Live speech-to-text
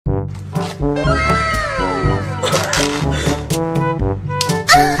They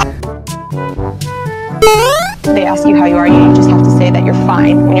ask you how you are, you just have to say that you're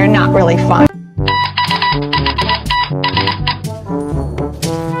fine when you're not really fine.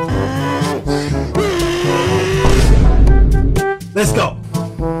 Let's go.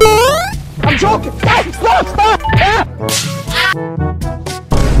 I'm joking! Stop! Stop!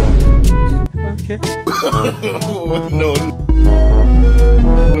 Okay. No.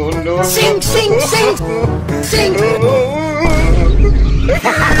 Sing!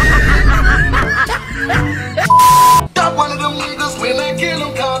 Got one of them niggas when I kill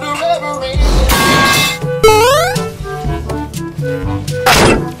him called a reverend.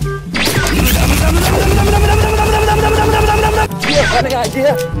 Do you have any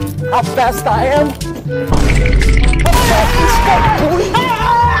idea how fast I am?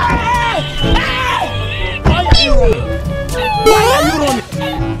 Why are you on me?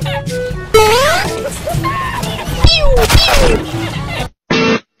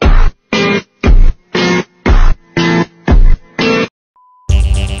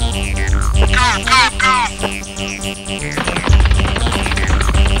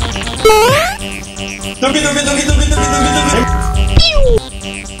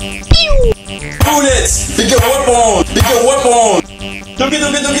 Bullets! Pick your weapon! Pick your weapon!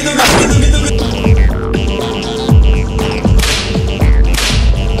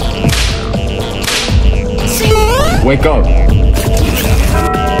 Wake up.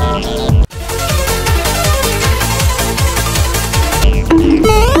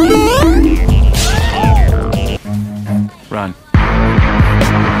 Run.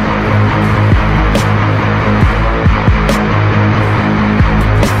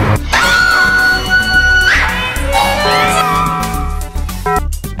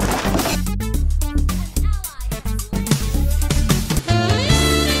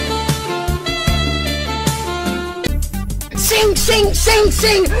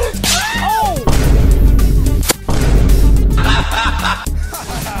 Sing! Oh!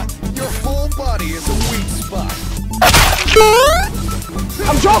 Your whole body is a weak spot.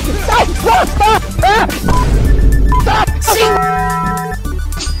 I'm joking! Stop! Sing!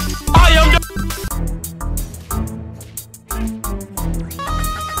 I am the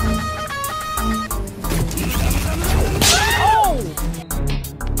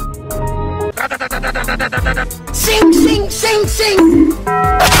Sing!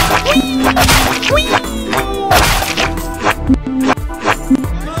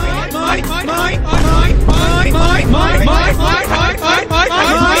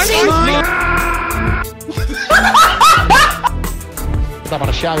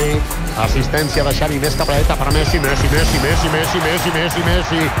 Per Xavi, assistència de Xavi, més capradeta per Messi, immens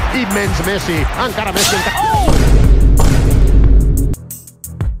Messi, encara Messi,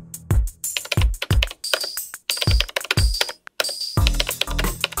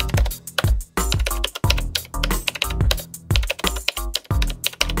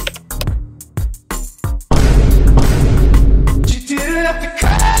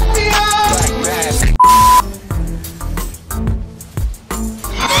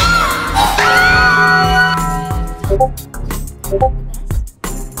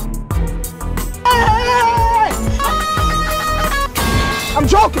 I'm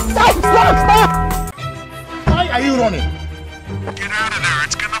joking! Stop! Why are you running? Get out of there,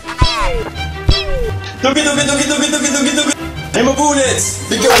 it's gonna blow! Aim a bullets!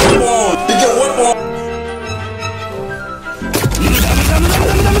 Pick your weapon! Pick your weapon!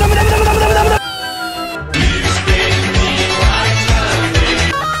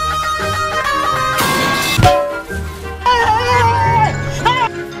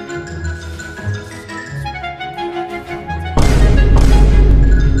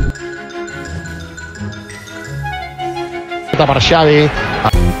 per Xavi,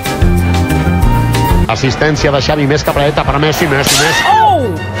 assistència de Xavi, més capradeta per Messi,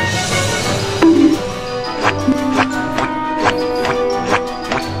 Oh!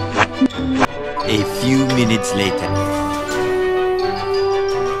 A few minutes later.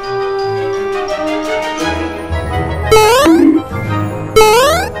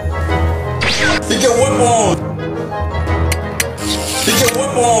 Pick your weapon! Pick your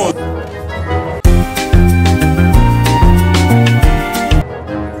weapon!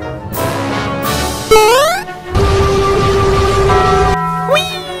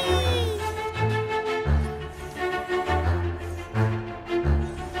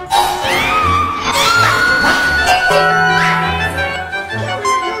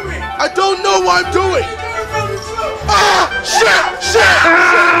 I don't know what I'm doing! Ah! Shit!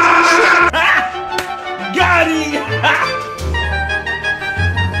 Got him!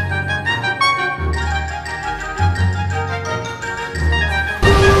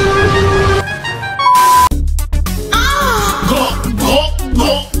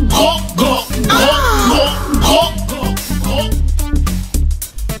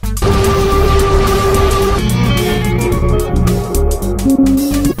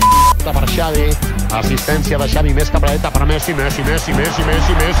 Assistència de Xavi, més capradeta per Messi, Messi, Messi, Messi,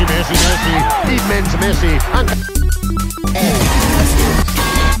 Messi, Messi, Messi, Messi, immens Messi.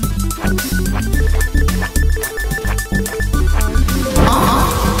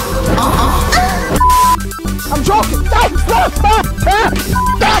 I'm joking! Stop! Stop! Stop! Stop!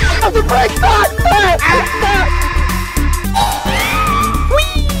 Stop the break! Stop! Stop! Stop!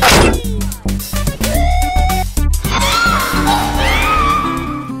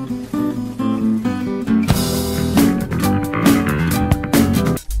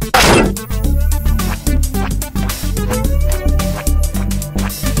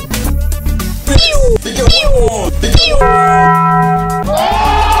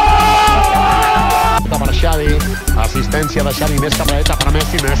 Per Xavi, assistència de Xavi, més capradeta per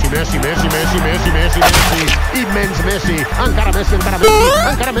Messi, Messi, Messi, Messi, Messi, Messi, Messi, Messi, immens Messi, encara Messi, encara Messi,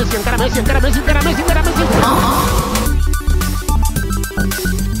 encara Messi, encara Messi, encara Messi, encara Messi, encara Messi.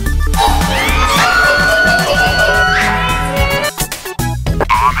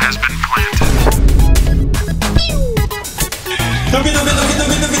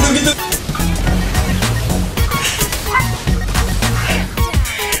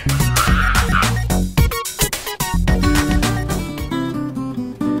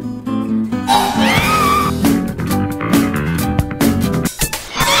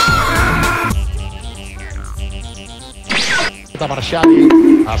 Per Xavi,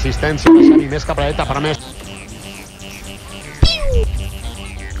 assistència de Xavi, més capradeta per Messi.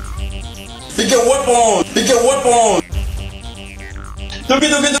 Fica o weapon! Fica o weapon! Toque,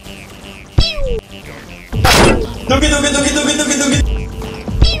 toque, toque! Toque, toque, toque, toque, toque, toque!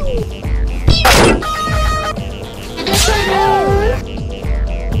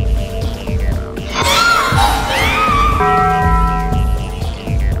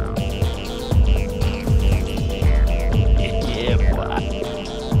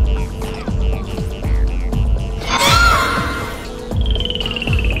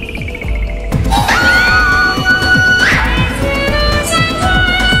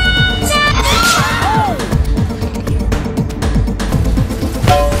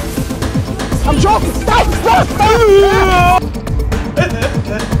 I'm joking! Stop! Stop! Stop!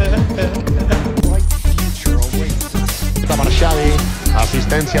 Per Xavi,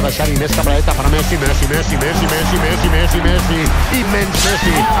 assistència de Xavi, més capradeta per Messi, Messi, Messi, Messi, Messi, Messi, Messi, Messi, immens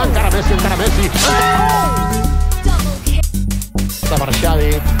Messi, encara Messi, encara Messi. Per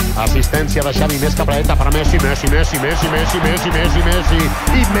Xavi, assistència de Xavi, més capradeta per Messi, Messi, Messi, Messi, Messi, Messi, Messi, Messi,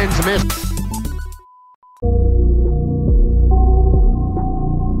 immens Messi.